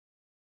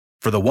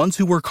For the ones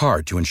who work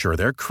hard to ensure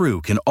their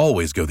crew can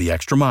always go the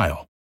extra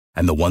mile,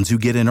 and the ones who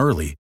get in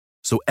early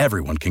so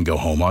everyone can go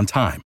home on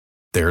time,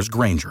 there's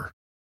Grainger,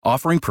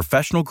 offering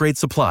professional-grade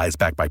supplies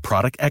backed by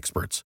product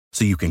experts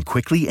so you can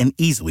quickly and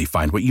easily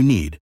find what you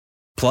need.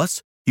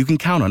 Plus, you can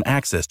count on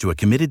access to a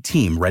committed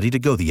team ready to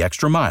go the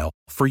extra mile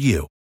for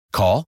you.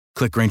 Call,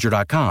 click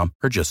Grainger.com,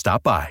 or just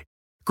stop by.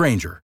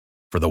 Grainger,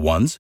 for the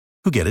ones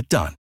who get it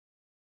done.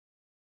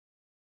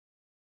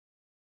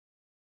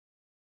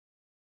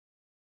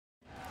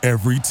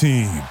 Every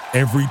team,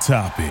 every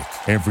topic,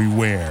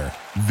 everywhere.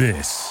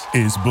 This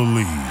is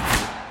Believe.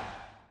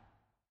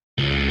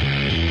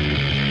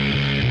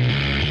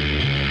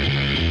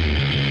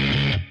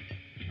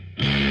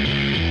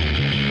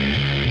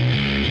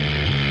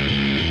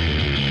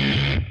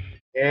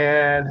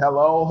 And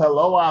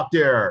hello out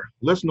there,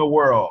 listener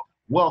world.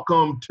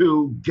 Welcome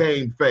to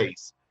Game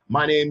Face.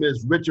 My name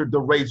is Richard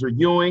the Razor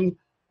Ewing.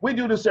 We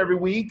do this every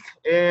week,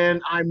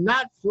 and I'm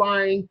not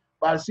flying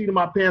by the seat of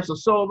my pants a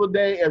solo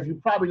today, as you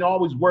probably know,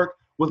 always work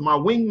with my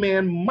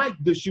wingman, Mike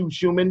the Shoe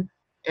Schumann.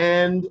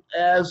 And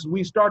as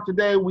we start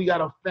today, we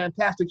got a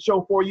fantastic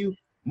show for you.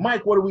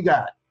 Mike, what do we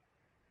got?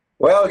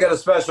 Well, we got a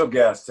special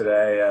guest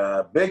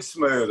today, Big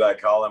Smooth, I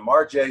call him,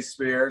 Mark J.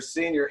 Spears,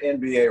 senior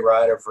NBA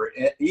writer for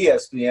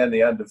ESPN,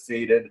 The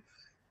Undefeated.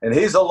 And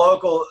he's a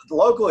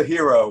local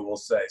hero, we'll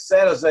say.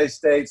 San Jose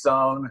State's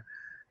own.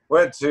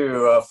 Went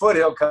to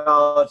Foothill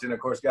College and, of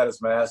course, got his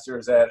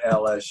master's at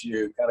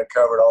LSU. Kind of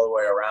covered all the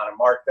way around. And,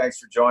 Mark, thanks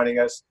for joining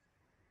us.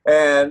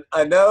 And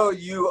I know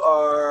you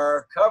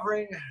are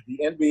covering the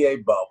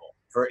NBA bubble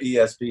for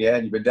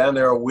ESPN. You've been down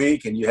there a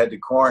week, and you had to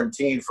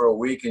quarantine for a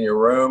week in your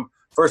room.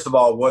 First of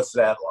all, what's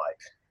that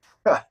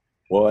like?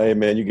 Well, hey,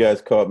 man, you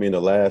guys caught me in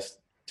the last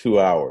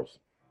 2 hours.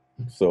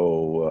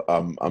 So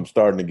I'm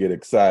starting to get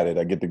excited.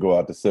 I get to go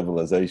out to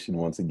civilization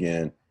once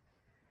again.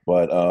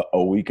 But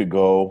a week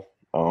ago,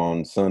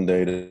 on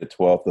Sunday, the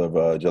 12th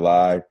of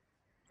July,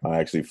 I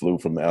actually flew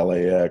from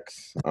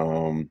LAX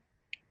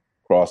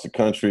across the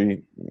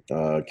country,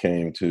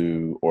 came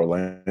to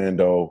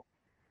Orlando,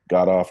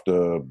 got off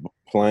the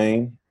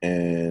plane,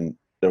 and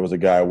there was a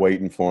guy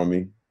waiting for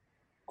me.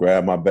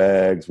 Grabbed my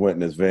bags, went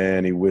in his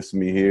van, he whisked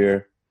me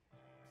here,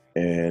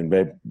 and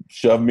they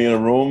shoved me in a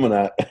room,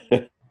 and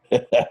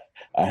I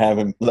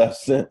haven't left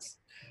since.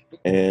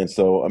 And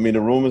so, I mean,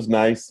 the room is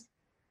nice.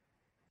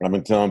 I've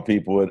been telling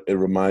people it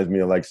reminds me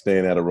of like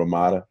staying at a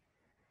Ramada.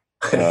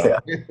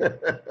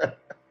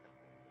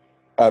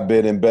 I've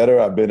been in better,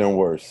 I've been in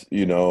worse.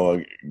 You know,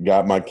 I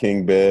got my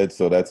king bed,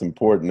 so that's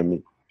important to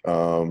me.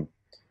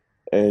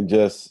 And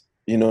just,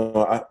 you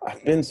know,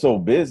 I've been so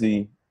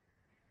busy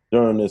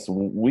during this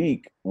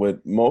week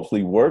with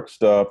mostly work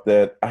stuff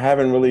that I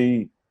haven't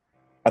really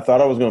 – I thought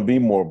I was going to be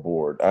more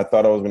bored. I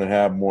thought I was going to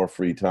have more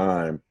free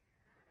time.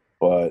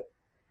 But,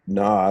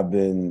 no, I've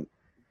been –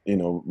 you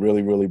know,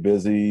 really, really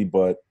busy,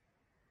 but,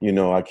 you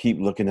know, I keep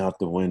looking out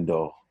the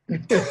window.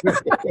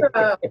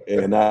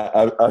 And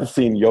I've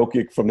seen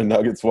Jokic from the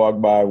Nuggets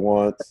walk by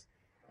once.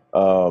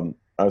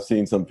 I've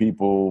seen some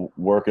people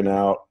working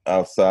out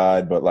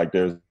outside, but like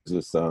there's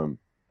this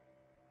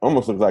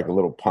almost looks like a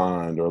little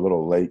pond or a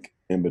little lake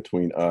in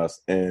between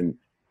us and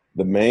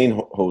the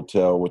main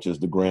hotel, which is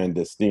the Grand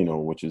Destino,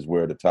 which is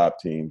where the top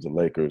teams, the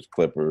Lakers,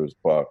 Clippers,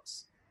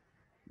 Bucks,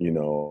 you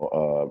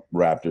know,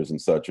 Raptors and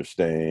such are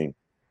staying.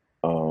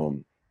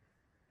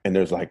 And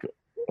there's like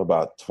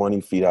about 20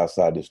 feet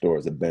outside this door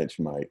is a bench,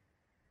 Mike.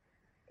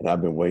 And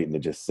I've been waiting to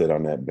just sit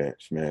on that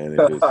bench, man,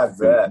 and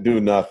just do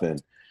nothing.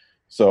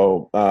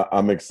 So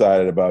I'm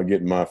excited about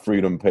getting my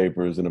freedom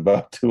papers in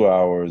about 2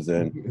 hours.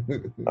 And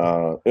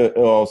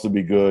it'll also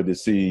be good to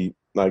see,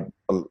 like,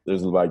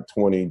 there's like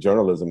 20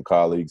 journalism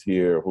colleagues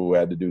here who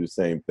had to do the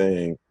same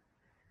thing.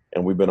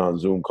 And we've been on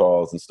Zoom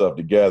calls and stuff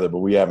together, but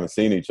we haven't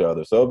seen each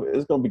other. So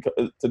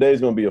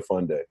today's going to be a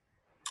fun day.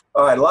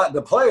 All right,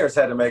 the players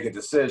had to make a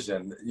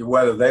decision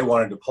whether they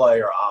wanted to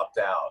play or opt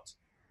out.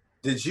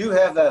 Did you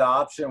have that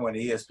option when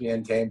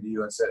ESPN came to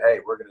you and said, hey,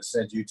 we're going to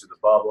send you to the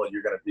bubble and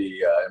you're going to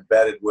be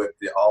embedded with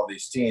all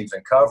these teams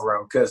and cover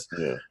them? Because,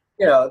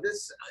 you know,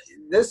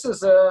 this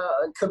is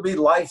could be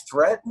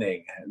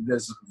life-threatening,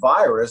 this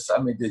virus. I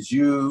mean, did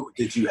you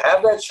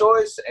have that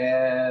choice,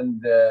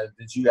 and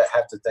did you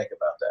have to think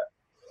about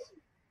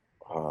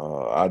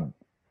that?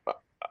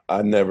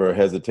 I never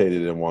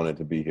hesitated and wanted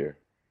to be here.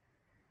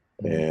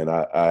 And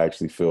I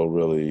actually feel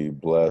really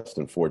blessed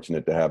and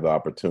fortunate to have the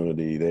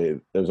opportunity.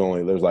 There's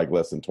like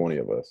less than 20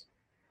 of us.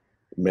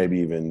 Maybe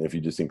even if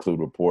you just include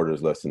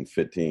reporters, less than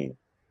 15.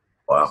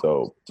 Wow.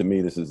 So to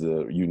me, this is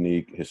a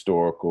unique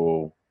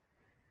historical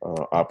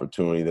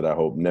opportunity that I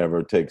hope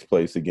never takes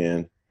place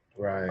again.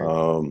 Right.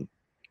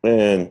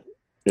 And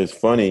it's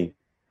funny,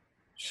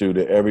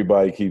 that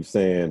everybody keeps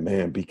saying,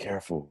 man, be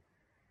careful.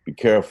 Be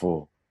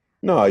careful.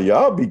 No,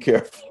 y'all be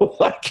careful.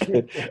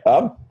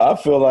 I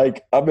feel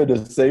like I'm in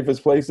the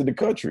safest place in the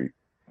country.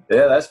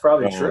 Yeah, that's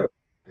probably true.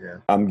 Yeah.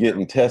 I'm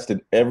getting tested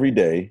every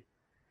day.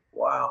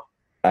 Wow.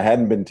 I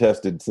hadn't been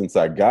tested since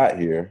I got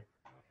here.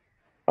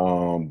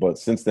 But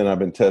since then I've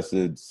been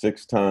tested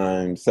 7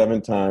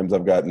 times.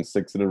 I've gotten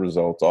 6 of the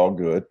results, all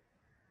good.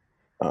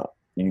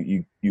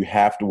 You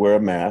have to wear a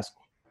mask.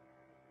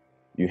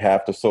 You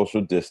have to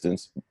social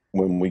distance.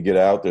 When we get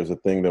out, there's a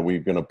thing that we're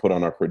going to put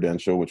on our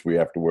credential, which we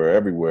have to wear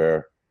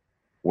everywhere,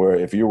 where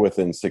if you're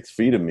within 6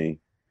 feet of me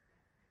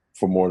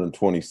for more than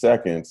 20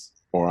 seconds,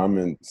 or I'm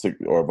in,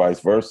 or vice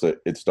versa,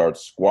 it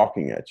starts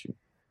squawking at you.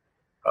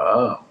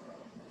 Oh.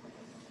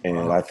 And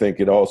I think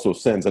it also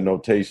sends a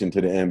notation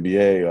to the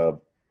NBA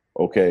of,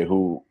 okay,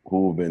 who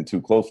have been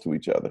too close to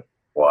each other.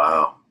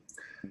 Wow.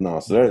 No,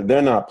 so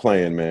they're not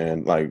playing,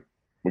 man. Like,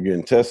 we're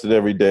getting tested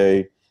every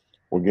day.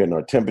 We're getting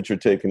our temperature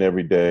taken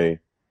every day,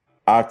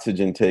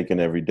 oxygen taken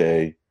every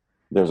day.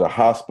 There's a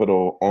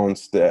hospital on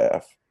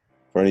staff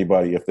for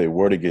anybody if they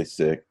were to get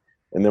sick.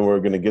 And then we're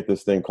going to get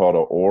this thing called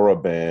an Aura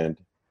band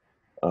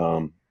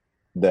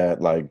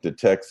that like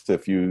detects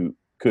if you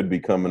could be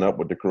coming up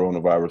with the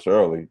coronavirus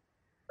early.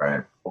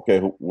 Right. Okay,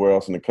 where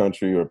else in the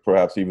country or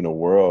perhaps even the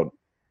world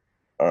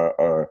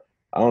are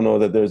I don't know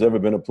that there's ever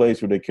been a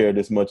place where they care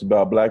this much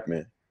about black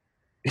men.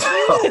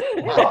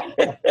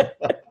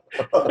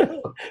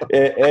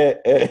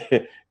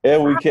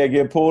 and we can't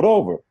get pulled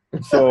over.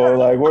 So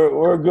like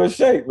we're in good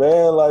shape,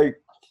 man.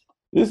 Like,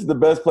 this is the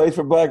best place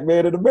for black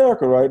men in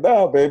America right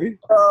now, baby.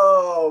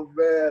 Oh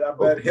man, I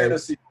bet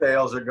Hennessy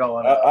sales are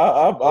going up.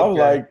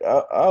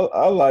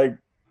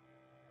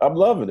 I'm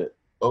loving it.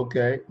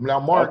 Okay. Now,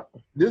 Mark,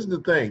 this is the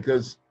thing,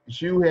 because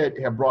you had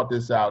brought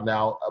this out.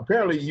 Now,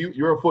 apparently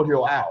you're a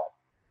Foothill Owl.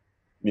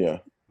 Yeah.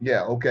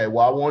 Yeah, okay.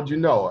 Well, I wanted you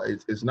to know,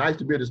 it's nice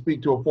to be able to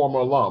speak to a former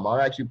alum.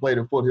 I actually played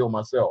at Foothill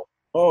myself.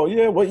 Oh,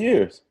 yeah? What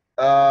years?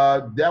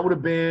 That would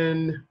have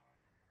been,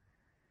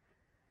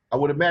 I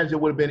would imagine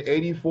it would have been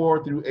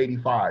 84 through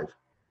 85.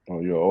 Oh,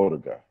 you're an older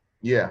guy.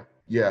 Yeah.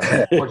 Yeah,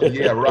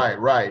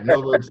 right.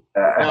 No,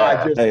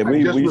 I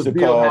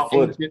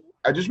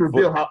just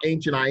revealed how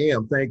ancient I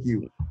am. Thank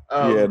you.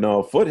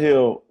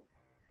 Foothill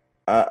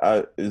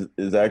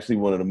is actually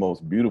one of the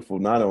most beautiful,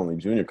 not only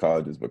junior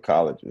colleges, but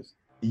colleges.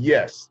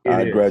 Yes,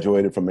 I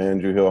graduated from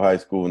Andrew Hill High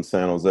School in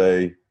San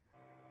Jose,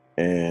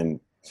 and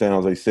San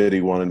Jose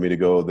City wanted me to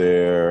go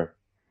there.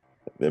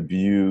 The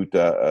Butte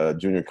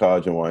Junior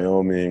College in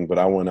Wyoming, but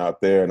I went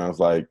out there and I was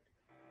like,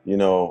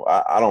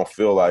 I don't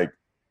feel like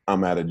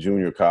I'm at a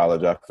junior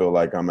college. I feel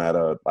like I'm at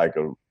a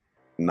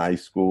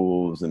nice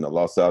schools in the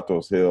Los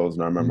Altos Hills.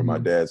 And I remember my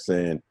dad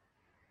saying,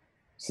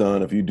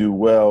 son, if you do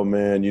well,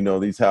 man,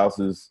 these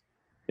houses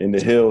in the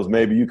hills,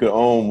 maybe you could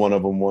own one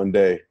of them one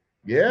day.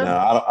 Yeah.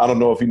 Now, I don't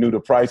know if he knew the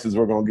prices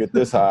were going to get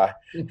this high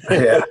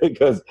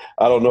because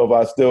I don't know if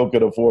I still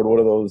could afford one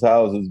of those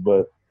houses.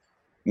 But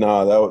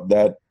no,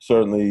 that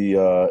certainly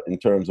in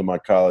terms of my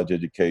college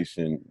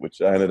education,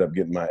 which I ended up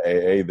getting my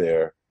AA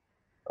there,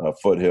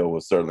 Foothill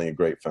was certainly a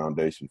great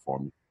foundation for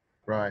me.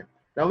 Right.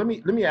 Now, let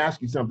me ask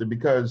you something,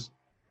 because,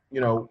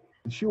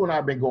 Shu and I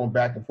have been going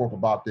back and forth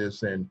about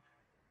this, and,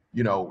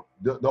 the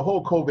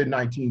whole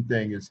COVID-19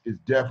 thing is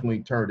definitely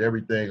turned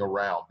everything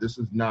around. This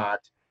is not,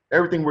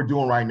 everything we're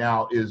doing right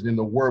now is, in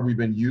the word we've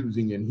been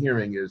using and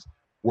hearing, is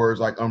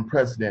words like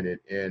unprecedented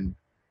and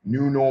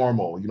new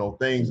normal,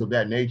 things of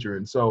that nature.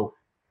 And so,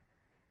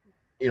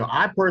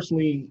 I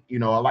personally,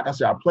 like I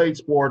said, I played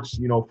sports,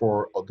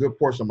 for a good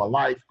portion of my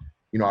life.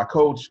 I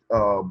coached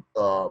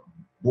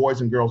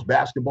boys and girls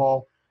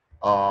basketball.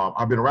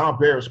 I've been around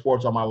various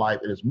sports all my life.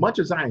 And as much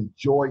as I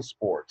enjoy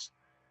sports,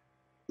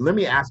 let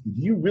me ask you,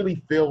 do you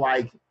really feel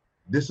like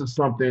this is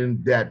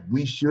something that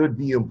we should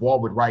be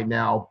involved with right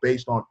now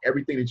based on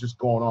everything that's just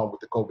going on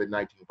with the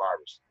COVID-19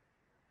 virus?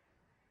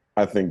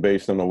 I think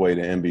based on the way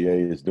the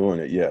NBA is doing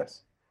it,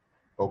 yes.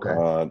 Okay.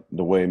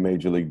 The way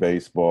Major League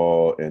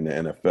Baseball and the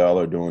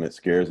NFL are doing it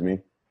scares me.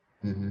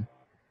 Mm-hmm.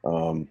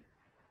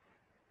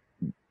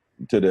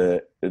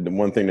 The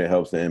one thing that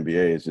helps the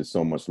NBA is just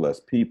so much less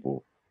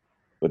people,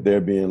 but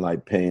they're being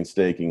like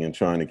painstaking and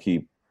trying to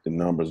keep the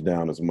numbers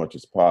down as much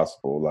as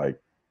possible. Like,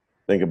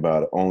 think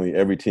about it.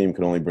 Every team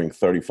can only bring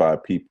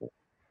 35 people,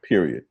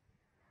 period.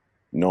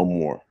 No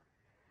more.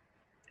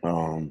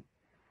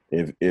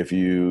 If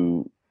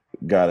you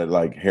got it,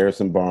 like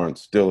Harrison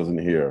Barnes still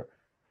isn't here.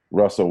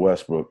 Russell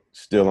Westbrook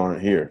still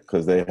aren't here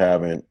because they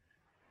haven't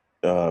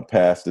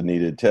passed the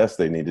needed test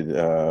they needed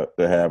to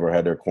have, or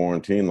had their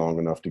quarantine long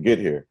enough to get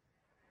here.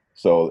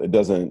 So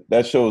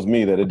that shows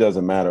me that it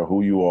doesn't matter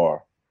who you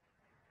are.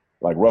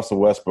 Like, Russell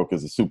Westbrook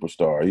is a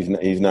superstar.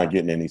 He's not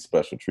getting any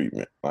special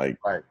treatment. Like,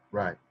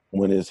 right.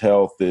 When his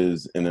health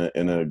is in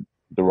the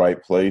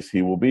right place,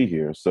 he will be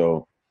here.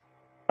 So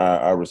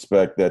I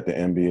respect that the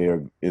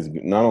NBA is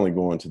not only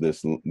going to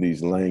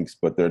these lengths,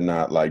 but they're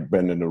not like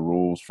bending the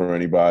rules for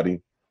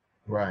anybody.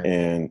 Right.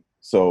 And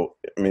so,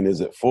 I mean,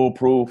 is it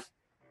foolproof?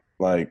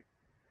 Like,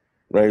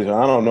 Razor,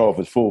 I don't know if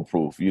it's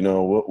foolproof.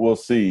 We'll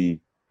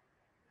see.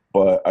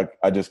 But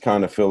I just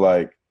kind of feel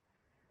like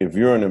if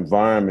you're in an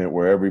environment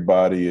where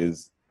everybody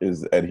is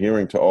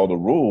adhering to all the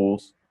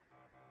rules,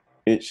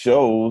 it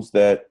shows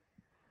that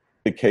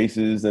the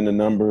cases and the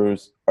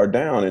numbers are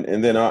down.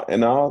 And then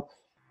I'll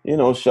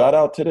shout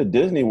out to the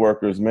Disney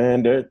workers,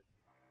 man.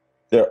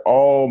 They're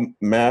all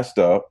masked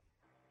up.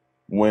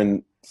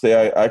 When,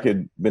 say, I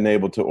could been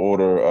able to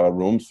order a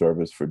room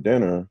service for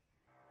dinner,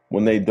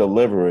 when they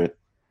deliver it,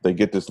 they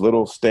get this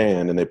little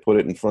stand and they put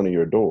it in front of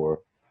your door.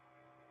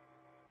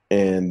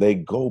 And they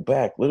go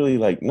back literally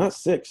like not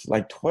 6,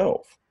 like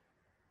 12.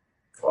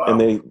 Wow.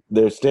 And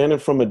they're standing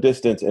from a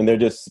distance and they're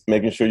just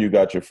making sure you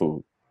got your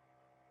food.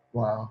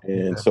 Wow.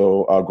 And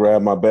so I'll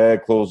grab my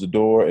bag, close the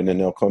door, and then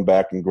they'll come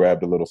back and grab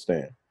the little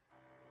stand.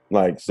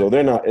 Like, so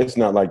it's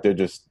not like they're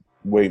just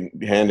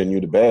handing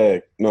you the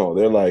bag. No,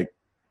 they're like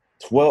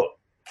 12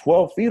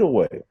 feet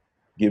away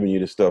giving you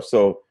the stuff.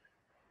 So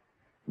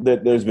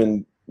there's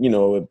been,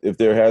 if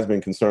there has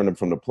been concern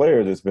from the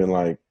players, it's been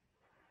like,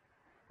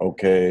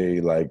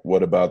 okay, like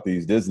what about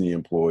these Disney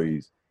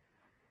employees?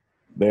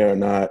 They're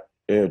not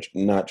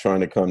trying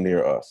to come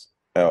near us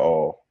at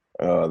all.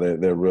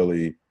 They're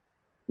really,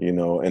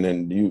 and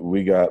then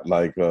we got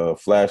like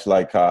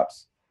flashlight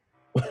cops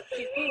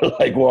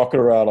like walking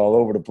around all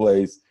over the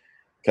place,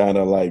 kind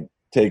of like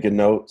taking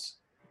notes.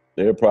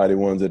 They're probably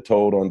the ones that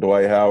told on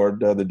Dwight Howard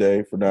the other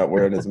day for not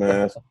wearing his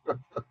mask.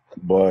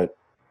 But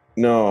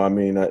no, I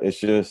mean, it's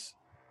just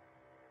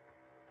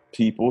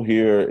people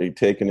here are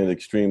taking it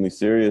extremely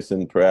serious,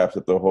 and perhaps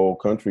if the whole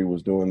country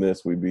was doing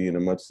this, we'd be in a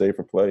much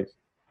safer place.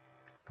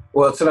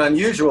 Well, it's an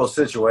unusual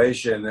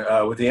situation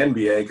with the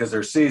NBA because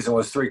their season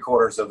was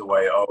 3/4 of the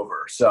way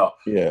over. So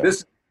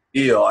This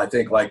deal, I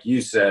think, like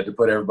you said, to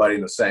put everybody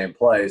in the same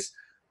place.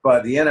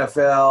 But the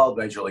NFL,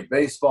 Major League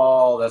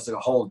Baseball, that's a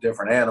whole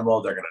different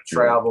animal. They're going to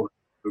travel,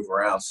 move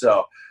around.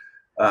 So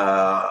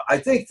I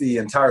think the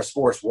entire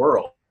sports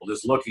world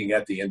is looking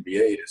at the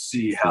NBA to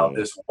see how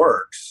this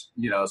works,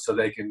 so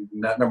they can,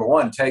 number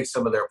one, take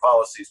some of their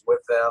policies with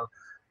them.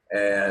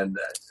 And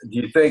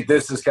do you think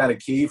this is kind of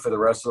key for the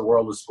rest of the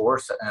world of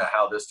sports,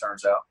 how this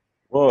turns out?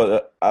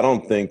 Well, I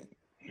don't think,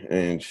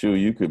 and Shu,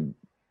 you could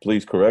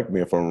please correct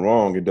me if I'm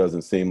wrong, it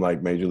doesn't seem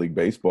like Major League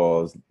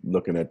Baseball is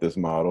looking at this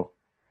model.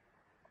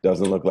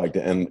 Doesn't look like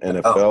the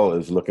NFL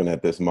is looking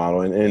at this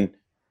model. And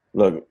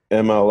look,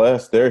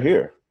 MLS, they're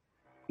here.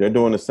 They're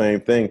doing the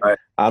same thing. Right.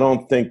 I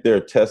don't think they're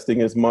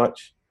testing as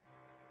much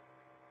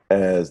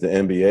as the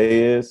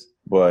NBA is,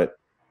 but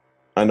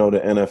I know the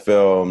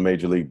NFL and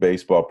Major League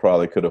Baseball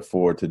probably could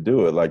afford to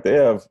do it. Like they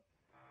have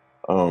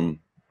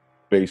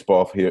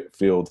baseball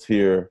fields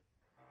here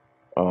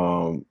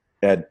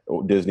at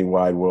Disney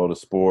Wide World of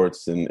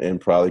Sports,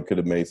 and probably could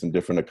have made some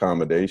different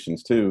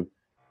accommodations too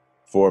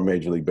for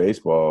Major League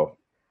Baseball.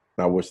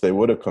 I wish they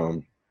would have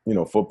come.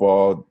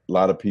 Football, a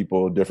lot of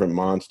people, different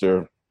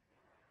monster.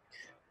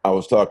 I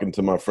was talking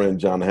to my friend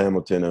John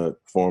Hamilton, a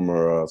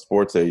former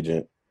sports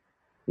agent,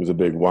 who's a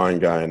big wine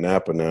guy in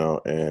Napa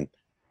now, and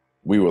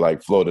we were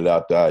like floated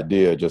out the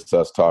idea, just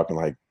us talking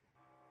like,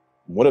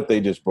 what if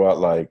they just brought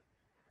like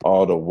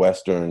all the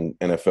Western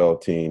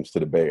NFL teams to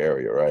the Bay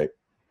Area, right?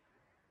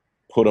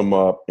 Put them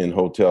up in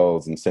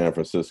hotels in San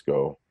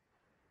Francisco,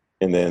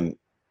 and then,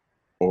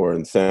 or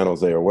in San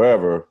Jose or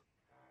wherever,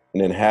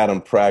 and then had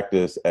them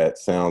practice at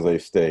San Jose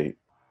State,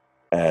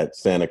 at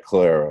Santa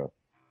Clara,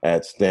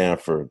 at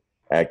Stanford,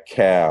 at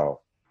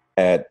Cal,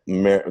 at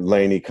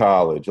Laney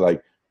College,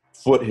 like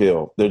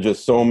Foothill. There are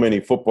just so many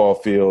football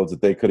fields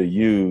that they could have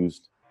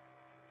used.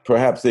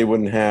 Perhaps they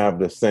wouldn't have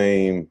the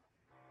same,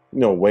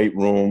 weight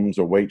rooms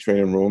or weight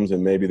training rooms,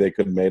 and maybe they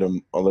could have made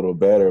them a little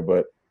better.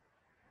 But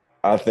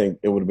I think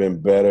it would have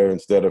been better,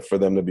 instead of for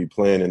them to be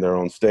playing in their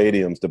own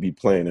stadiums, to be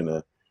playing in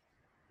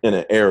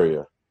an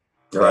area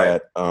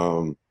that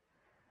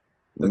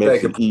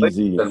makes it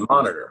easy. And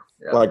monitor.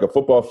 Yeah. Like a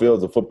football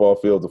field's a football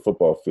field's a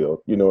football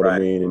field. You know what I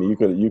mean? And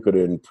you could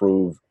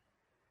improve.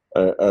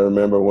 I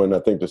remember when I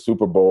think the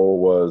Super Bowl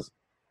was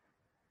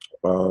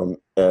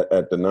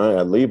at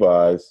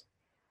Levi's.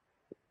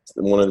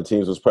 One of the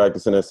teams was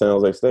practicing at San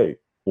Jose State.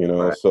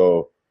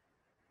 So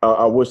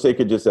I wish they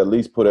could just at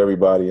least put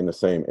everybody in the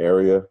same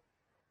area,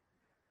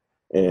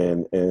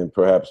 and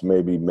perhaps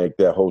maybe make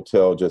that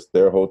hotel just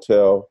their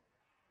hotel.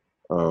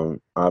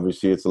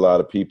 Obviously, it's a lot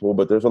of people,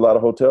 but there's a lot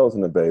of hotels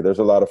in the Bay. There's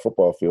a lot of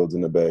football fields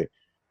in the Bay,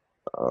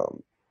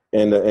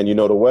 and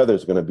the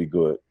weather's going to be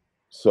good.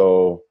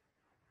 So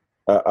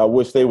I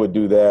wish they would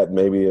do that.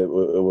 Maybe it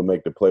would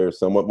make the players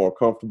somewhat more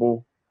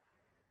comfortable.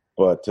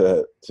 But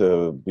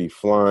to be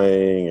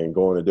flying and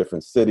going to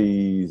different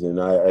cities,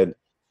 and I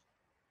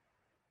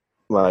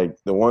like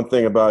the one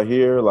thing about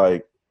here,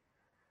 like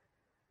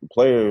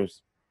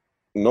players,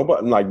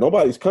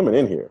 nobody's coming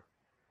in here.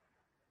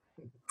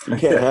 You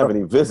can't have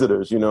any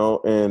visitors,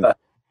 and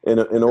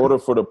in order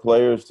for the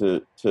players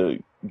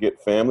to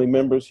get family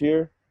members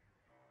here,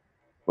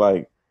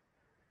 like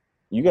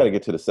you got to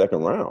get to the second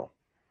round.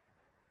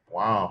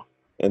 Wow.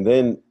 And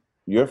then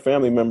your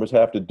family members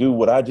have to do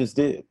what I just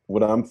did,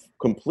 what I'm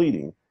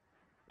completing,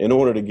 in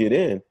order to get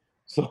in.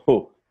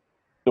 So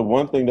the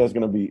one thing that's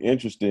going to be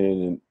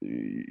interesting,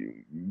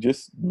 and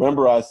just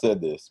remember I said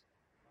this,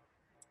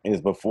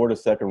 is before the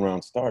second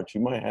round starts,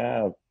 you might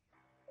have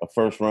a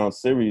first round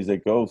series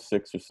that goes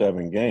 6 or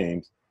 7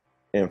 games,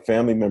 and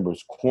family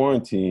members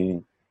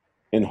quarantine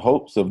in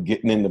hopes of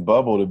getting in the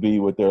bubble to be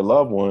with their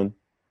loved one.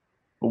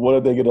 But what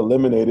if they get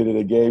eliminated in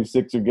a game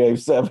 6 or game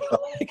 7?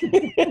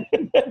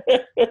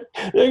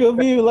 They're gonna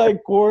be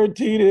like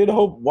quarantined,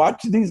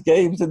 watching these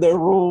games in their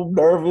room,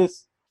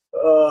 nervous.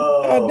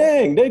 Oh, God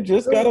dang, they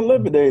just got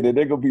eliminated.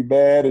 They're gonna be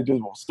mad and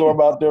just storm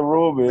out their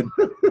room and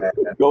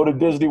go to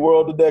Disney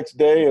World the next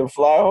day and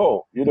fly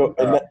home.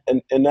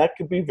 And that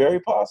could be very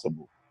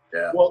possible.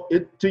 Yeah. Well,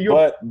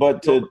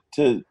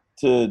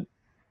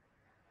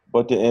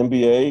 but the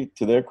NBA,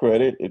 to their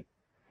credit,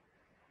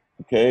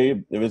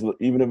 even if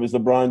it's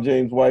LeBron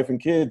James' wife and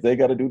kids, they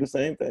got to do the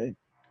same thing.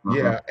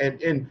 Yeah,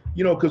 and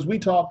because we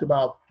talked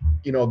about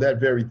that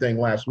very thing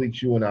last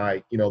week, you and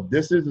I.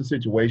 This is a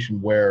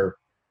situation where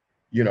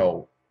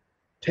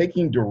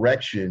taking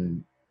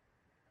direction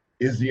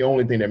is the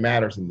only thing that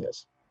matters in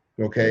this.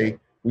 Okay,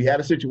 we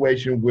had a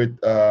situation with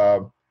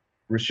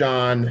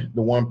Rashawn,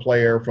 the one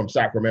player from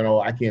Sacramento.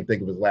 I can't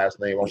think of his last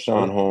name.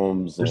 Rashawn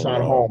Holmes.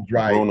 Rashawn Holmes,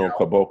 right? Bruno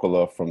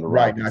Caboclo from the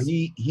Rockets. Right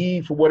now,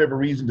 he for whatever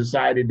reason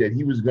decided that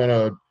he was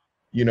gonna,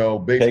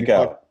 basically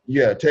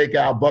take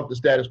out, buck the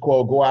status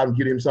quo, go out and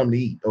get him something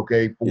to eat.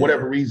 Okay, for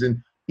whatever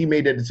reason, he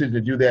made that decision to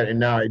do that, and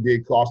now it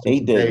did cost him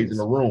 8 days in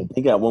the room.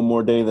 He got one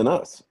more day than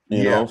us.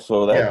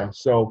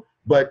 So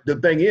but the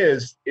thing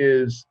is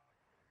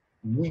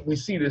we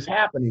see this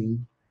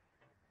happening.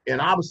 And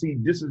obviously,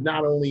 this is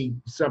not only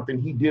something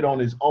he did on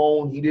his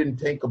own. He didn't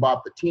think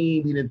about the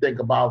team. He didn't think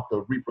about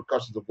the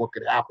repercussions of what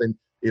could happen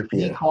if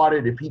he caught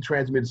it, if he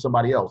transmitted to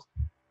somebody else.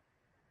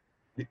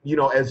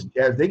 As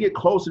they get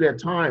close to that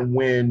time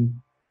when,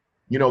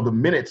 the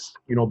minutes,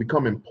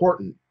 become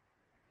important,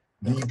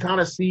 do you kind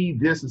of see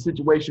this a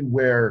situation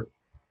where,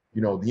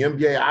 the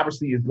NBA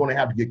obviously is going to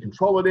have to get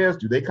control of this?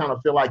 Do they kind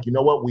of feel like,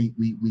 what,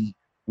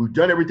 we've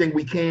done everything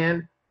we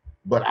can,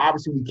 but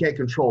obviously we can't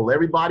control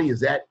everybody?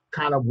 Is that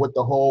kind of what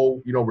the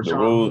whole, the rules are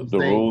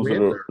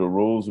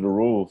the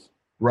rules.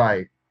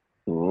 Right.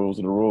 The rules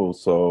are the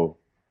rules. So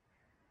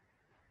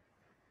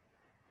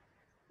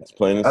it's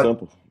plain and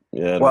simple.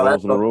 Yeah, the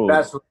rules are the rules.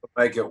 That's what will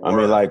make it work. I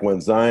mean, like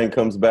when Zion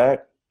comes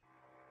back,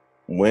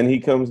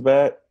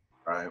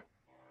 right?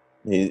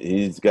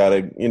 He's got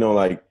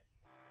to,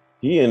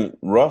 he and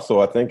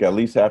Russell, I think, at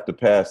least have to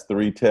pass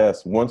 3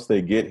 tests once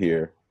they get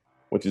here,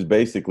 which is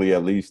basically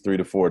at least 3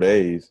 to 4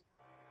 days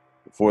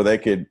before they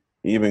could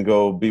even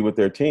go be with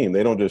their team.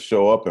 They don't just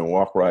show up and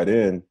walk right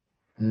in.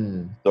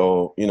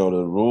 So, the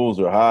rules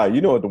are high.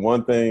 The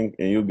one thing,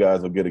 and you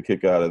guys will get a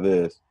kick out of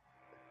this,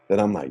 that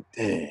I'm like,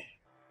 dang,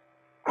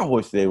 I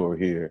wish they were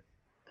here.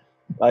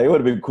 Like, it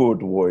would have been cool if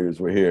the Warriors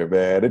were here,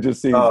 man. It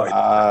just seems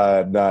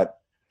odd not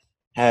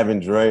having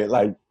Dre.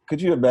 Like,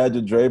 could you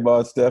imagine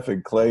Draymond, Steph,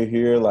 and Clay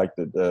here? Like,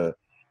 the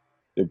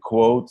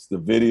quotes, the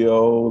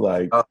video,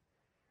 like –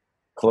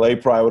 Clay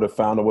probably would have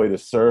found a way to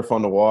surf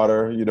on the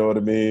water, you know what I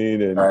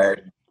mean?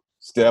 And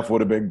Steph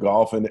would have been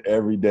golfing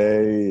every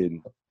day,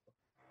 and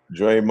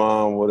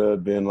Draymond would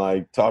have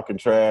been, talking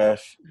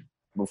trash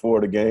before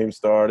the game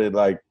started.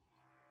 Like,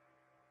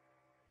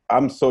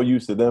 I'm so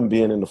used to them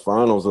being in the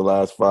finals the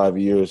last 5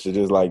 years to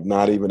just,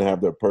 not even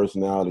have their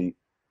personality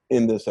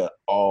in this at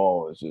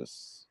all.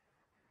 It's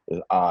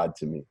odd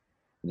to me.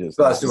 Just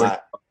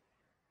not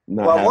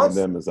having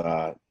them is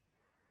odd.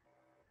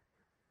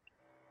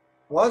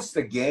 Once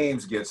the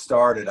games get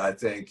started, I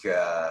think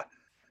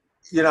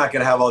you're not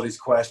going to have all these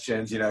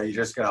questions. You're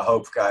just going to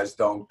hope guys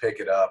don't pick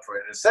it up.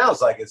 And it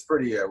sounds like it's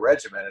pretty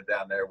regimented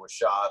down there with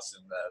shots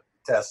and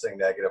testing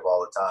negative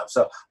all the time.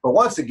 So, but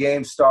once the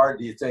games start,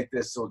 do you think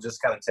this will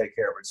just kind of take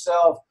care of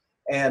itself?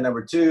 And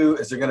number 2,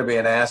 is there going to be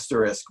an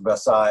asterisk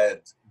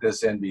beside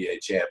this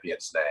NBA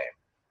champion's name?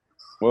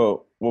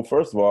 Well,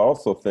 first of all, I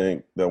also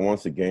think that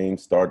once the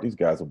games start, these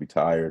guys will be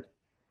tired.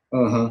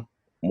 Mm-hmm.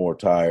 More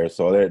tired,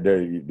 so they're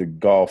the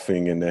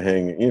golfing and the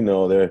hanging.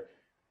 There'll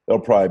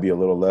probably be a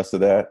little less of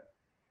that.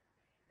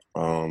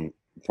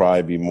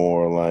 Probably be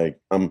more like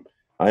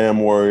I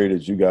am worried,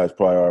 as you guys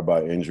probably are,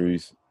 about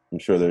injuries. I'm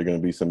sure there are going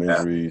to be some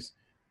injuries.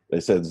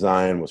 They said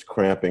Zion was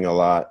cramping a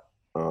lot.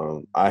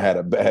 I had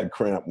a bad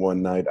cramp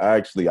one night.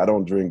 I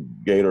don't drink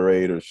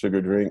Gatorade or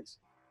sugar drinks,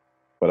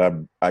 but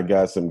I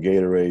got some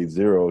Gatorade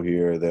Zero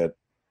here that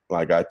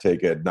I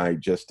take at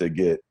night just to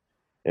get.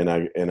 And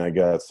I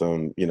got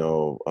some,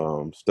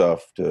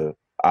 stuff to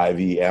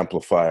IV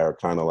amplifier,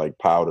 kind of like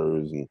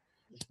powders and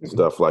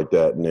stuff like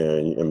that in there.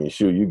 And, I mean,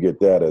 shoot, you get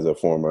that as a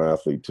former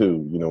athlete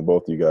too,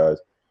 both you guys.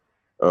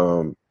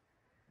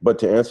 But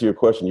to answer your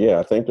question,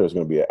 I think there's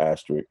going to be an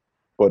asterisk,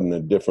 but in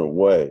a different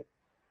way.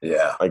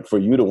 Yeah. Like, for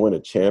you to win a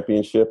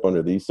championship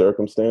under these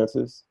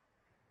circumstances,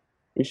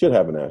 you should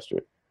have an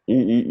asterisk.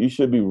 You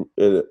should be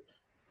you're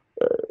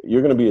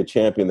going to be a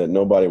champion that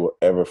nobody will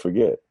ever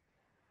forget.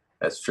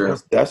 That's true.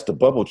 That's the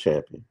bubble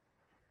champion.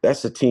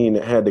 That's the team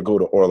that had to go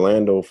to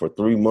Orlando for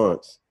 3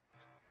 months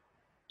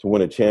to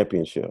win a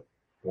championship.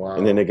 Wow.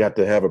 And then they got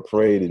to have a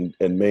parade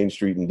in Main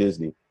Street in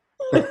Disney.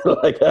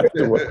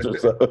 Afterwards or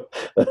so.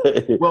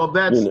 Well,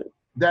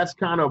 that's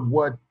kind of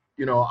what,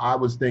 I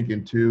was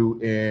thinking too.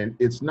 And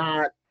it's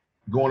not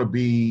going to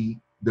be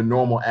the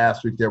normal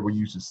asterisk that we're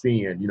used to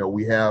seeing.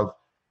 We have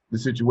the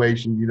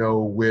situation,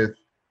 with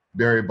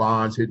Barry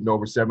Bonds hitting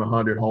over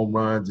 700 home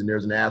runs, and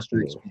there's an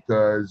asterisk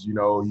because,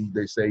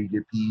 they say he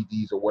did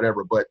PEDs or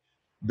whatever. But,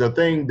 the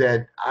thing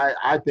that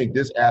I think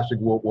this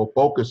aspect will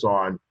focus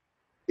on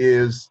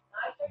is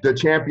the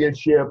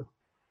championship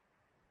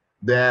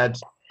that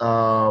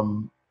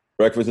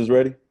Breakfast is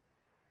ready?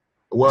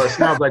 well, it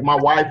sounds like my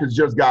wife has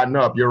just gotten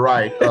up. You're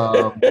right.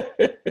 But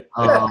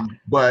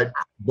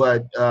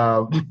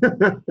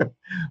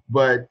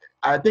but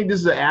I think this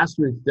is an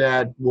asterisk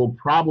that will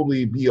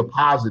probably be a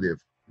positive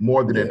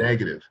more than a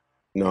negative.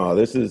 No,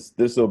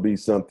 this will be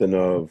something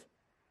of.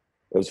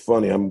 It's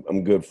funny.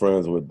 I'm good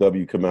friends with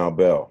W. Kamau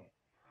Bell,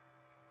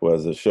 who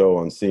has a show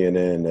on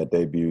CNN that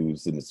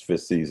debuts in its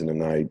 5th season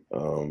tonight,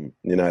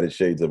 United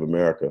Shades of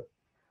America,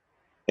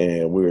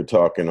 and we were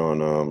talking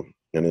on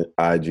an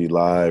IG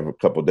Live a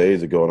couple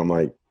days ago, and I'm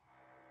like,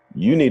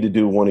 you need to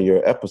do one of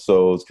your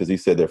episodes, because he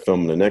said they're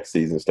filming the next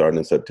season starting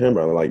in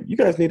September. I'm like, you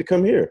guys need to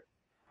come here.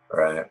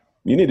 Right.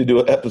 You need to do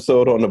an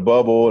episode on the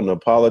bubble and the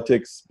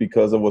politics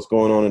because of what's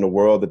going on in the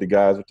world that the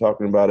guys are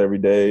talking about every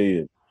day.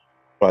 And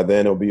by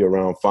then it'll be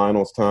around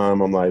finals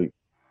time. I'm like,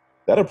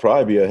 that'll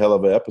probably be a hell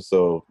of an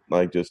episode,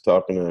 like just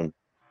talking to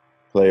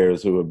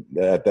players who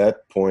at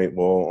that point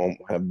will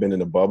have been in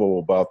the bubble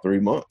about 3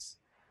 months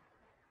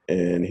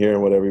and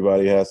hearing what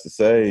everybody has to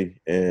say.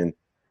 And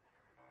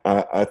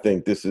I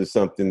think this is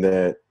something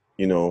that,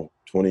 20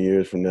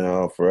 years from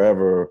now,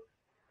 forever,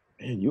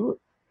 man, you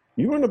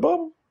were in the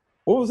bubble?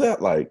 What was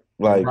that like?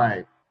 Like,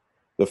 right.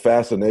 The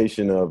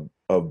fascination of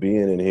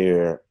being in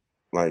here,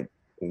 like,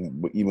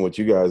 even with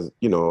you guys,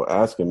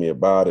 asking me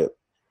about it,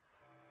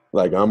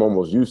 like, I'm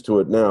almost used to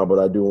it now, but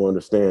I do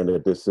understand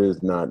that this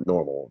is not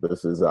normal.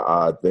 This is an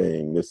odd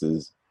thing. This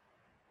is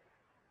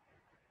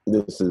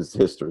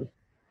history.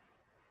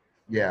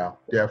 Yeah,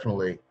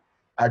 definitely.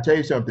 I tell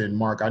you something,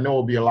 Mark, I know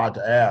it'll be a lot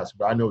to ask,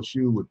 but I know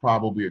Shu would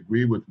probably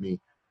agree with me.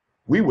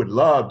 We would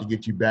love to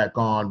get you back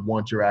on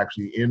once you're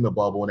actually in the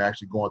bubble and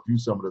actually going through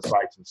some of the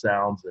sights and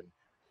sounds and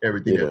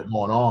everything that's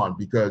going on,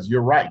 because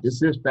you're right.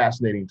 This is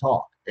fascinating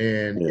talk.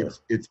 And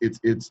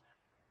it's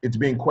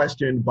being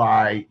questioned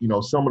by,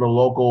 some of the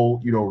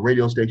local,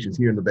 radio stations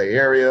here in the Bay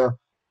Area,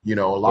 a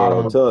lot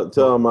of.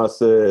 Tell them I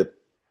said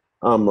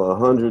I'm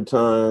 100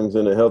 times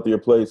in a healthier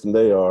place than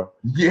they are.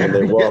 Yeah. And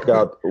they walk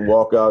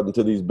out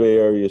into these Bay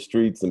Area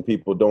streets and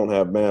people don't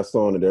have masks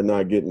on and they're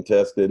not getting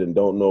tested and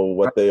don't know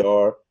what they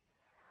are.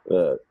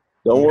 Don't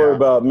worry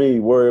about me.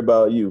 Worry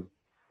about you.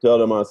 Tell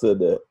them I said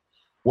that.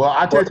 Well,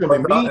 I tell you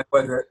something.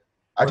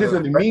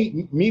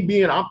 Me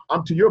being,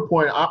 I'm to your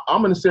point.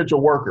 I'm an essential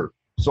worker,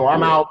 so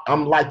I'm out.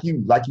 I'm like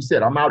you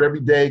said. I'm out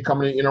every day,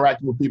 coming and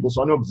interacting with people.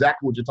 So I know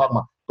exactly what you're talking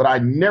about. But I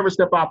never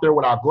step out there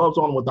without gloves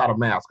on, without a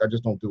mask. I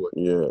just don't do it.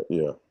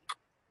 Yeah.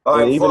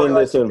 And even in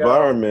this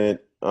environment,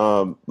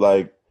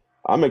 like,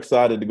 I'm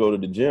excited to go to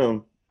the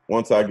gym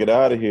once I get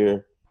out of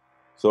here.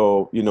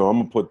 So, I'm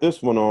gonna put this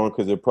one on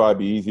because it'll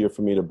probably be easier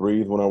for me to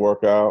breathe when I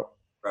work out.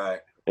 Right.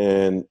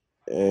 And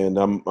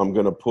I'm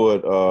gonna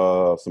put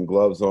some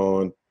gloves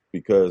on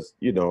because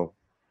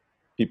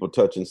people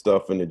touching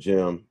stuff in the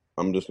gym.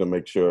 I'm just gonna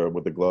make sure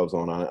with the gloves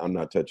on I'm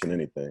not touching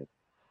anything.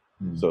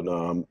 Mm-hmm. So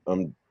no,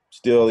 I'm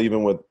still,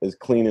 even with as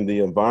clean as the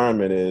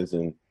environment is,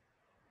 and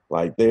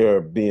like they're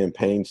being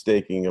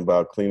painstaking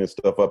about cleaning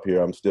stuff up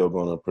here, I'm still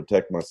gonna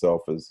protect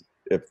myself as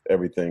if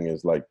everything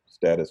is like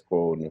status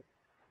quo and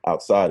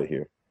outside of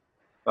here.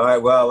 All right.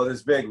 Well, with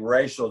this big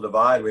racial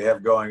divide we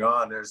have going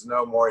on, there's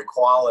no more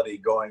equality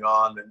going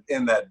on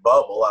in that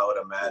bubble, I would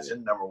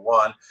imagine, number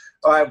one.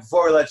 All right.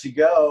 Before we let you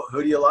go,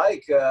 who do you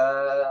like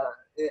to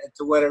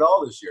win it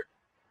all this year?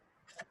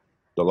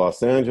 The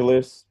Los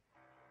Angeles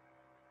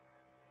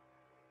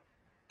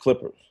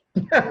Clippers.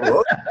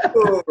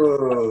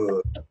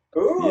 Ooh.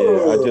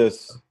 Yeah,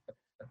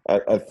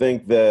 I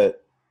think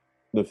that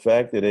the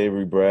fact that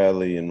Avery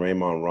Bradley and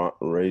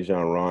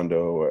Rajon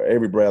Rondo, or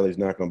Avery Bradley's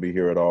not going to be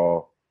here at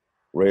all.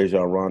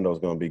 Rajon Rondo is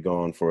going to be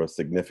gone for a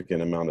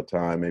significant amount of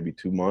time, maybe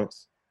 2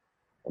 months.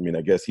 I mean,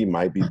 I guess he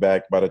might be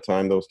back by the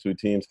time those two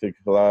teams could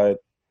collide.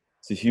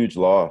 It's a huge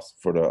loss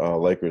for the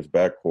Lakers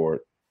backcourt,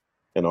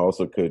 and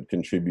also could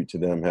contribute to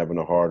them having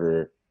a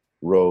harder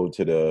road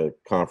to the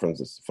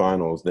conference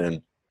finals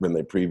than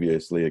they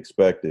previously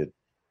expected.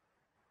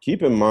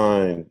 Keep in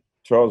mind,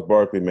 Charles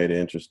Barkley made an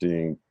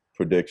interesting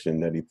prediction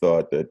that he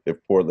thought that if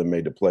Portland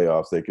made the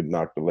playoffs, they could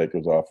knock the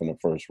Lakers off in the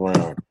first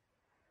round.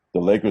 The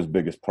Lakers'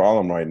 biggest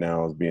problem right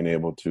now is being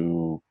able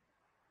to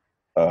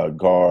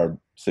guard,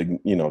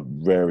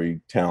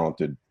 very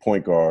talented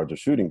point guards or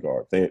shooting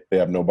guards. They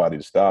have nobody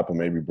to stop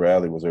them. Avery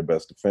Bradley was their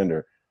best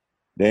defender.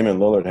 Damian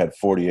Lillard had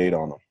 48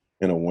 on them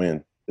in a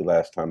win the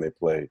last time they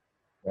played.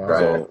 Wow.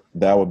 So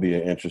that would be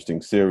an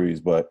interesting series.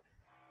 But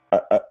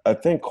I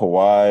think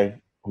Kawhi,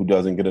 who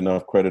doesn't get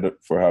enough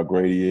credit for how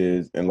great he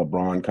is, and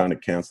LeBron kind of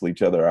cancel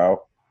each other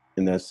out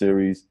in that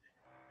series.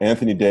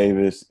 Anthony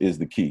Davis is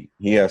the key.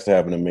 He has to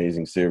have an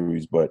amazing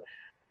series, but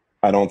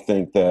I don't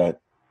think that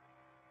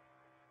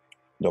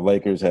the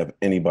Lakers have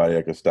anybody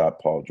that can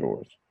stop Paul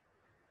George.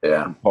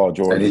 Yeah. Paul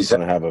George is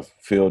going to have a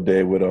field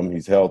day with him.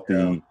 He's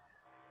healthy.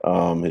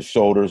 Yeah. His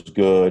shoulder's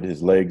good.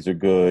 His legs are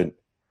good.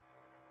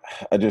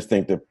 I just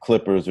think the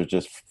Clippers are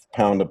just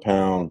pound to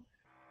pound.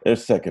 their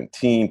second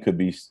team could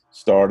be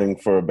starting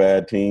for a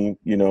bad team,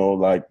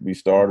 like be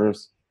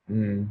starters.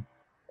 Mm.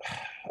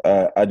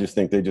 I just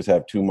think they just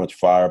have too much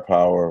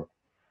firepower.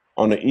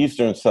 On the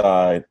Eastern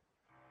side,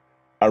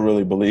 I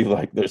really believe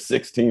like there's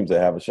 6 teams that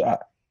have a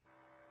shot.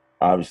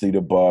 Obviously,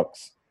 the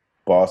Bucks,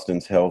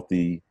 Boston's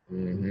healthy.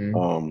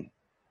 Mm-hmm.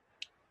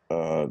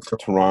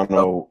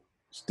 Toronto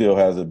still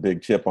has a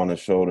big chip on his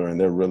shoulder, and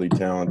they're really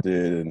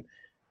talented.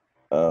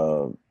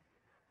 And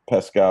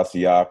Pascal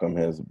Siakam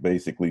has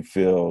basically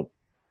filled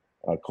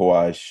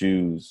Kawhi's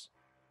shoes.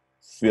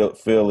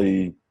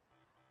 Philly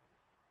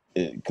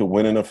could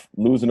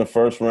lose in the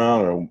first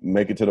round or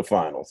make it to the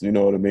finals. You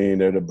know what I mean?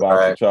 They're the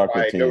box of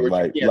chocolate team,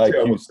 like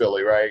Houston.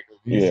 Philly, right?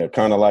 Yeah,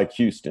 kind of like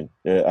Houston.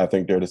 Yeah, I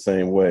think they're the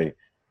same way.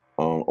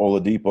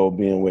 Oladipo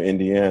being with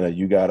Indiana,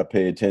 you got to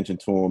pay attention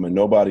to them. And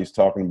nobody's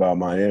talking about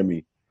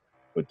Miami,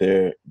 but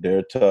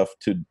they're tough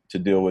to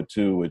deal with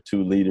too, with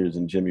 2 leaders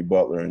in Jimmy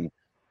Butler and,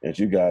 as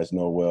you guys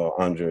know well,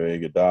 Andre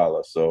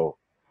Iguodala. So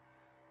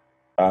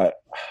I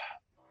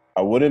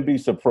wouldn't be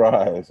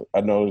surprised.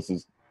 I know this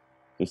is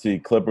to see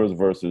Clippers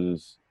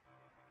versus,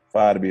 if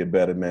I had to be a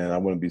better man, I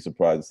wouldn't be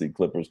surprised to see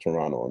Clippers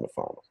Toronto in the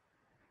finals.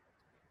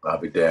 I'll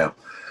be damned.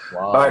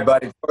 Wow. All right,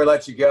 buddy, before I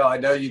let you go, I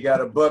know you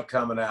got a book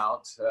coming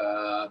out.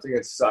 I think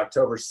it's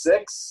October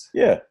 6th.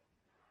 Yeah.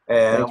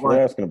 And thanks for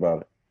asking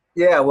about it.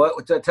 Yeah,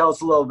 tell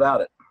us a little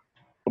about it.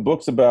 The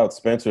book's about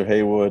Spencer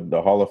Haywood,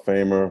 the Hall of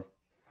Famer,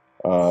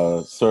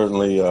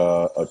 certainly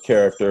a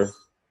character,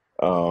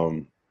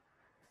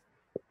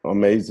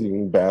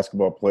 amazing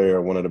basketball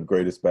player, one of the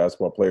greatest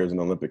basketball players in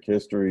Olympic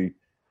history.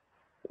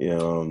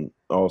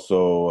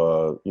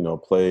 Also,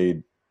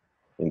 played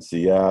in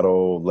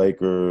Seattle,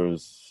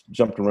 Lakers,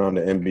 jumped around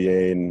the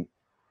NBA and,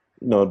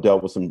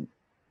 dealt with some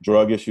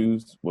drug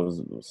issues,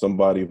 was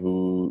somebody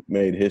who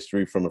made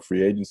history from a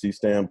free agency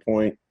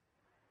standpoint.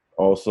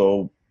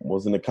 Also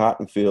was in the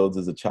cotton fields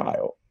as a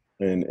child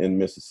in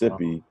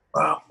Mississippi.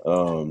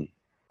 Wow.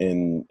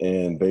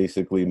 And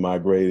basically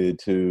migrated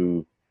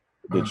to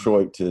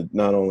Detroit to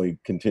not only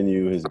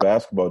continue his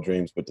basketball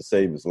dreams, but to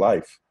save his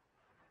life.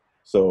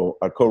 So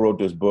I co-wrote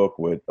this book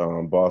with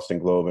Boston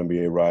Globe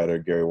NBA writer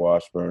Gary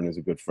Washburn, is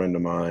a good friend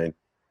of mine.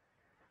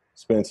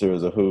 Spencer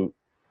is a hoot.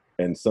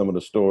 And some of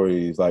the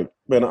stories, like,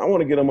 man, I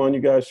want to get him on you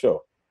guys'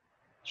 show.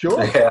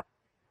 Sure. Yeah.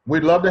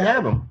 We'd love to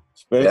have him.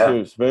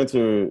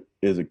 Spencer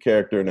is a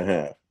character and a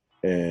half.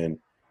 And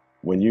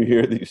when you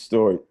hear these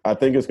stories, I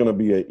think it's going to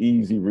be an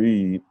easy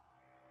read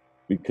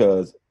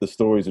because the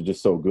stories are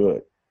just so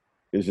good.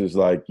 It's just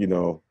like,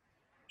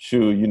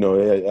 Shu,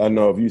 I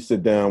know if you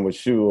sit down with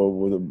Shu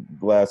with a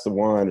glass of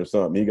wine or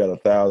something, he got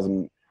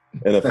 1,000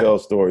 NFL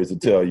stories to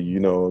tell you,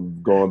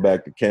 going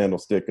back to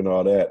Candlestick and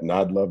all that. And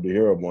I'd love to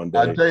hear them one day.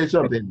 I'll tell you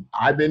something.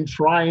 I've been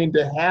trying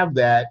to have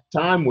that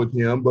time with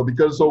him, but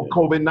because of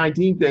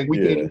COVID-19 thing, we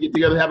can't even get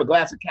together and have a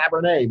glass of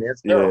Cabernet, man.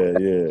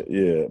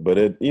 Yeah. But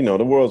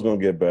the world's going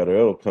to get better.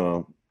 It'll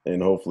come.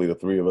 And hopefully the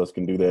 3 of us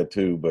can do that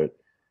too. But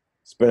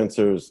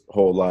Spencer's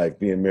whole life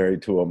being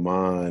married to a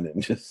mine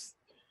and just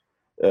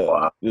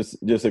a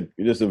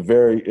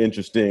very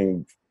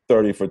interesting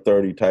 30 for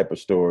 30 type of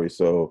story.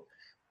 So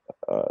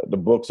the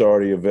book's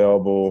already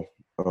available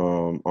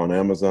on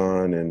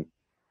Amazon,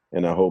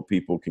 and I hope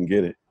people can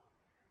get it.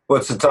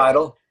 What's the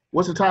title?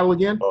 What's the title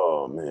again?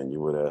 Oh man, you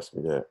would ask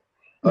me that.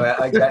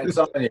 It's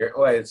on your.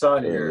 Wait, it's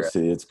on your.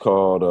 See, it's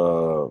called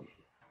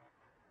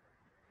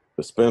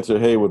the Spencer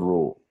Haywood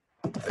Rule.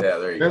 Yeah,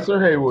 there you go.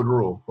 Spencer Haywood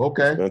Rule.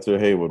 Okay. Spencer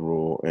Haywood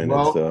Rule, and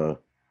it's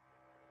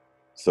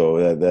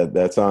so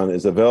that's on.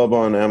 It's available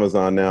on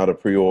Amazon now to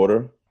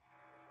pre-order,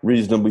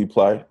 reasonably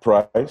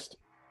priced.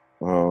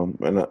 And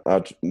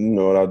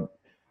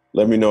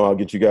let me know. I'll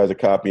get you guys a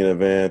copy in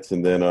advance,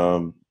 and then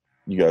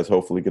you guys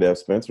hopefully could have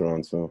Spencer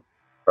on soon.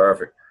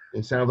 Perfect.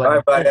 It sounds like. All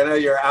right, buddy. I know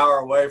you're an hour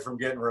away from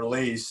getting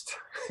released.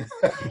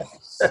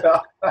 So,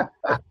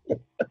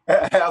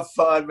 have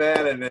fun,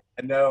 man, and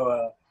I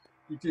know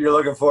you're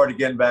looking forward to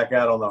getting back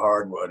out on the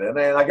hardwood. And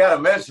I got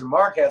to mention,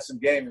 Mark had some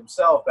game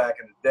himself back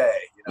in the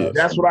day.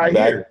 That's what I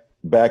hear.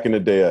 Back in the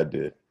day, I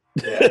did.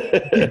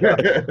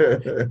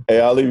 Yeah. Hey,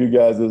 I'll leave you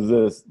guys as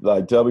this.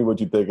 Like, tell me what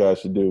you think I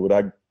should do. When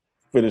I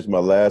finished my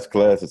last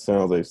class at San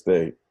Jose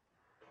State,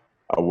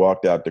 I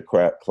walked out the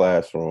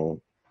classroom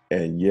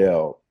and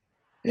yelled,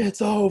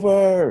 "It's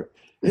over!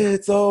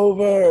 It's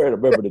over!" And I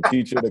remember the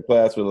teacher in the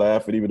class would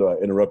laugh, even though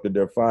I interrupted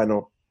their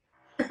final.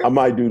 I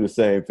might do the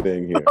same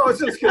thing here. I was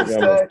just going to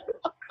say.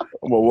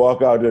 I'm going to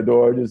walk out the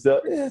door and just say,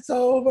 "It's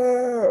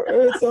over!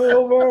 It's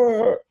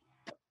over!"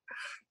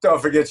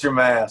 Don't forget your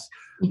mask.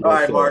 All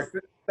right, Mark.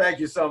 Thank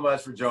you so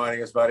much for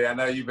joining us, buddy. I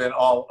know you've been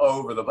all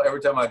over the place.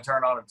 Every time I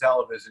turn on a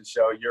television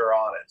show, you're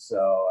on it. So,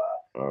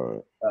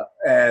 all right.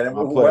 And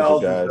my well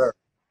pleasure, deserved.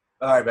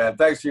 All right, man.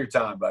 Thanks for your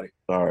time, buddy.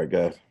 All right,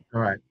 guys. All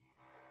right.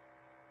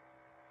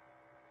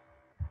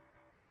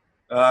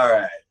 All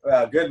right.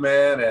 Well, good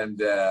man. And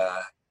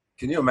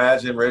can you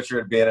imagine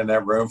Richard being in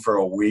that room for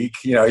a week?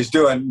 He's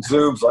doing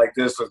Zooms like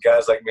this with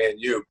guys like me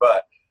and you,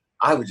 but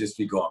I would just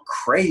be going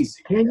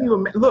crazy. Can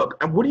you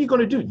look? What are you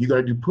going to do? You're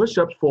going to do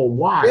push-ups for a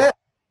while. Yeah.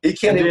 He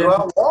can't even go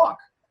out and walk.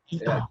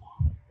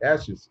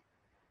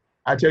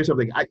 I tell you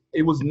something.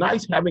 It was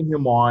nice having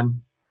him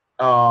on.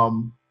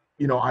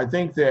 I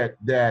think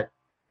that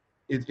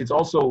it's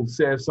also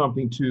says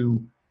something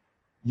to,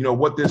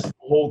 what this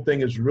whole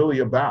thing is really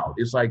about.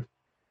 It's like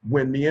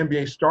when the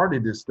NBA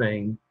started this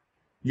thing,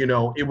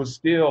 it was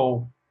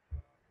still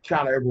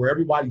kind of where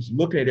everybody's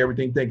looking at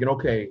everything thinking,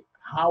 okay,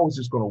 how is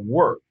this going to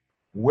work?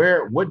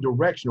 What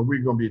direction are we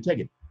going to be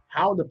taking?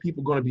 How are the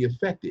people going to be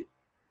affected?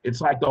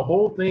 It's like the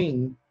whole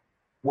thing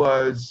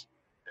was,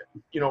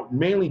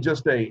 mainly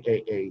just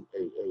a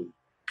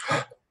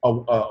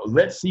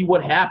let's see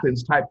what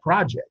happens type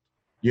project,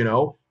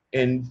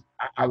 and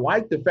I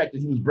like the fact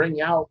that he was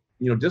bringing out,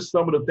 just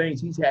some of the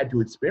things he's had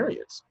to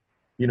experience,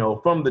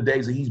 from the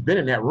days that he's been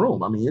in that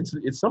room. I mean,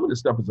 it's some of this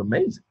stuff is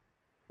amazing.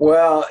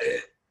 Well,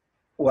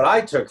 what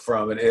I took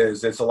from it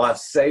is it's a lot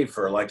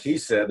safer, like he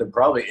said, than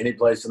probably any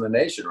place in the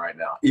nation right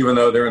now. Even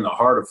though they're in the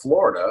heart of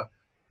Florida,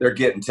 they're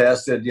getting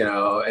tested,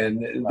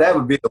 and that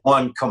would be the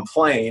one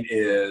complaint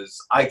is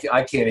I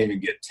can't even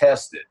get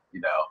tested,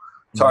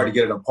 It's hard to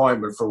get an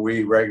appointment for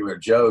we regular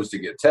Joes to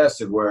get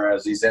tested,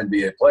 whereas these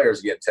NBA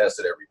players get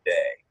tested every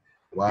day.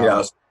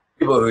 Wow. So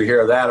people who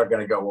hear that are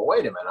going to go, well, wait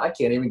a minute, I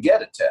can't even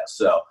get a test.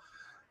 So,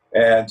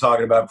 and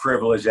talking about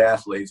privileged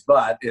athletes,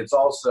 but it's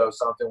also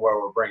something where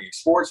we're bringing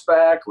sports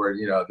back, where,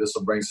 this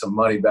will bring some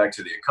money back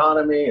to the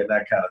economy and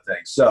that kind of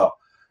thing. So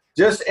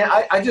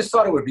I just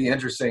thought it would be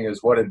interesting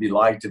as what it'd be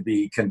like to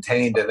be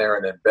contained in there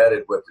and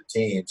embedded with the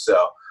team.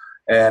 So,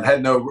 and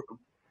had no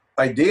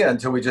idea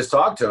until we just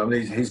talked to him.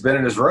 He's been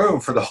in his room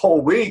for the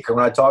whole week when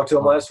I talked to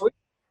him last week.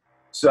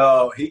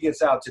 So he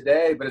gets out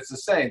today, but it's the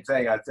same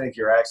thing. I think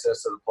your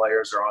access to the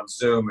players are on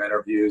Zoom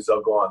interviews.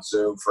 They'll go on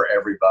Zoom for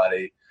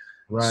everybody.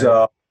 Right.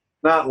 So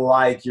not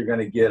like you're going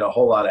to get a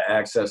whole lot of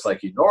access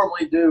like you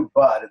normally do,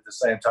 but at the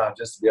same time,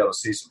 just to be able to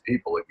see some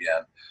people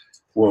again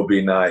will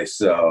be nice.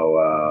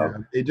 So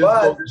it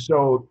just goes to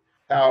show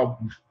how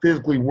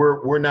physically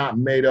we're not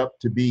made up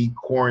to be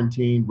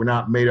quarantined. We're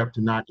not made up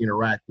to not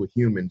interact with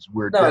humans.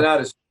 Not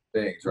as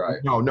things, right?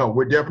 No,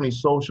 we're definitely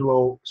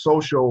social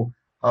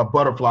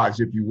butterflies,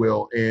 if you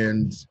will.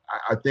 And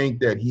I think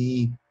that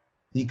he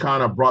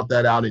kind of brought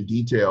that out in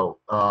detail.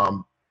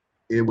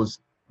 It was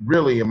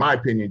really, in my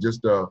opinion,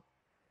 just a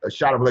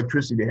shot of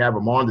electricity to have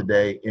him on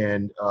today.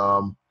 And,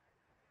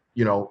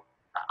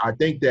 I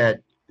think that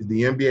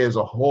the NBA as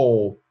a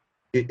whole,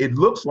 it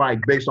looks like,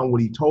 based on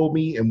what he told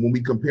me, and when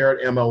we compare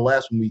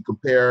MLS, when we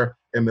compare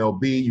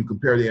MLB, you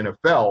compare the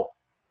NFL,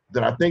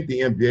 that I think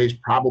the NBA's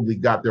probably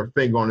got their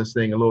finger on this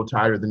thing a little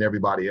tighter than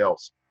everybody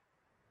else.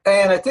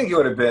 And I think it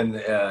would have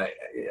been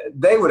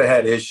they would have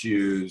had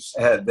issues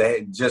had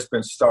they just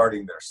been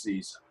starting their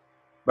season.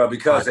 But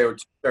because they were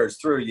 2/3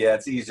 through,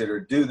 it's easier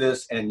to do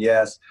this. And,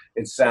 yes,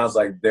 it sounds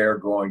like they're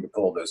going to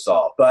pull this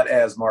off. But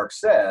as Mark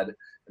said,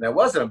 and it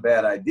wasn't a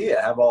bad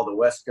idea, have all the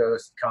West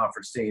Coast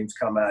Conference teams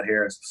come out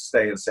here and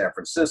stay in San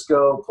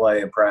Francisco,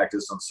 play and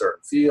practice on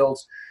certain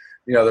fields.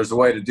 There's a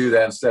way to do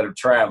that instead of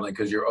traveling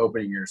because you're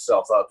opening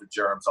yourself up to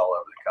germs all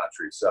over the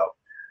country. So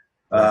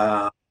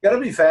going to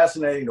be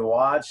fascinating to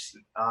watch.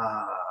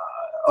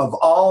 Of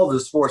all the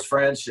sports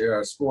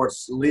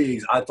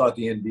leagues, I thought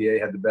the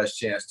NBA had the best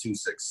chance to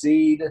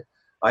succeed.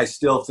 I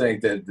still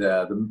think that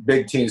the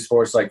big team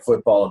sports like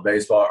football and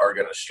baseball are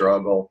going to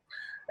struggle.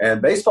 And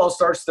baseball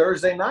starts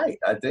Thursday night.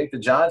 I think the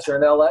Giants are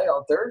in LA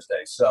on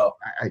Thursday. So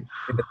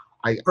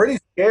it's pretty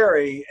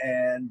scary.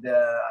 And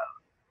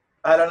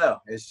I don't know.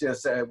 It's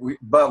just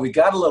but we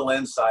got a little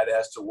insight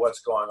as to what's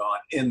going on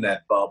in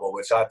that bubble,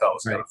 which I thought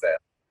was kind of fast.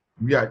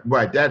 Yeah,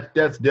 right.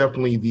 That's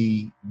definitely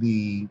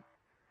the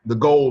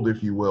gold,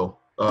 if you will,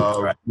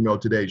 right.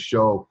 Today's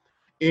show.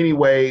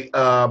 Anyway,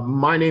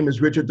 my name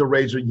is Richard the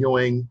Razor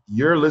Ewing.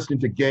 You're listening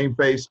to Game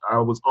Face. I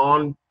was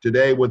on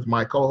today with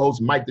my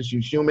co-host, Mike the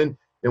Shoe Schumann,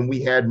 and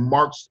we had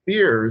Mark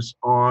Spears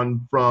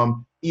on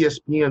from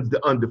ESPN's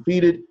The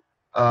Undefeated.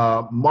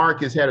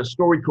 Mark has had a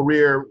storied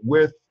career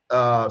with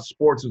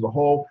sports as a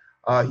whole.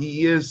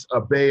 He is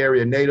a Bay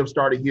Area native,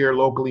 started here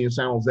locally in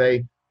San Jose,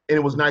 and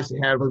it was nice to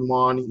have him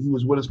on. He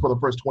was with us for the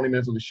first 20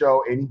 minutes of the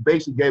show, and he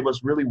basically gave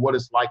us really what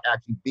it's like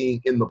actually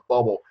being in the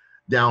bubble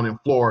down in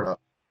Florida.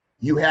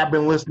 You have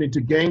been listening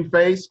to Game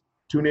Face.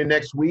 Tune in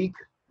next week.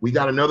 We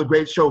got another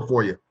great show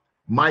for you.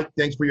 Mike,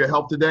 thanks for your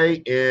help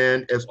today.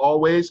 And as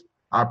always,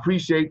 I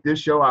appreciate this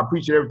show. I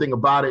appreciate everything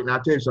about it. And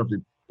I'll tell you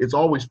something, it's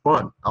always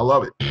fun. I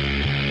love it.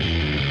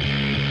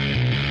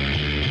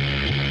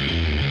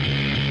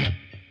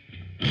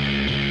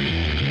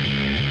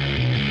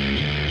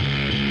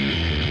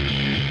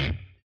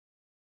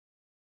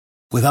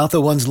 Without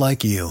the ones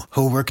like you,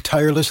 who work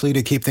tirelessly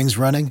to keep things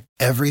running,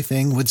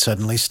 everything would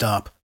suddenly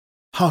stop.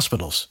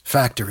 Hospitals,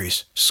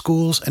 factories,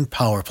 schools, and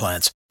power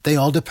plants, they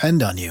all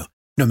depend on you.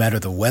 No matter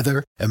the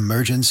weather,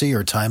 emergency,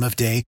 or time of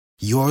day,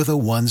 you're the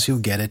ones who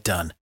get it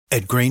done.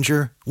 At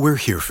Grainger, we're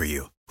here for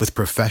you with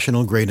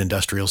professional-grade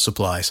industrial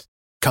supplies.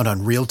 Count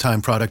on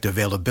real-time product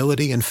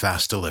availability and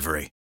fast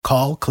delivery.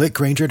 Call, click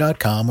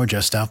Grainger.com, or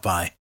just stop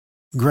by.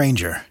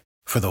 Grainger,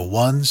 for the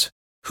ones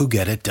who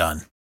get it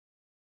done.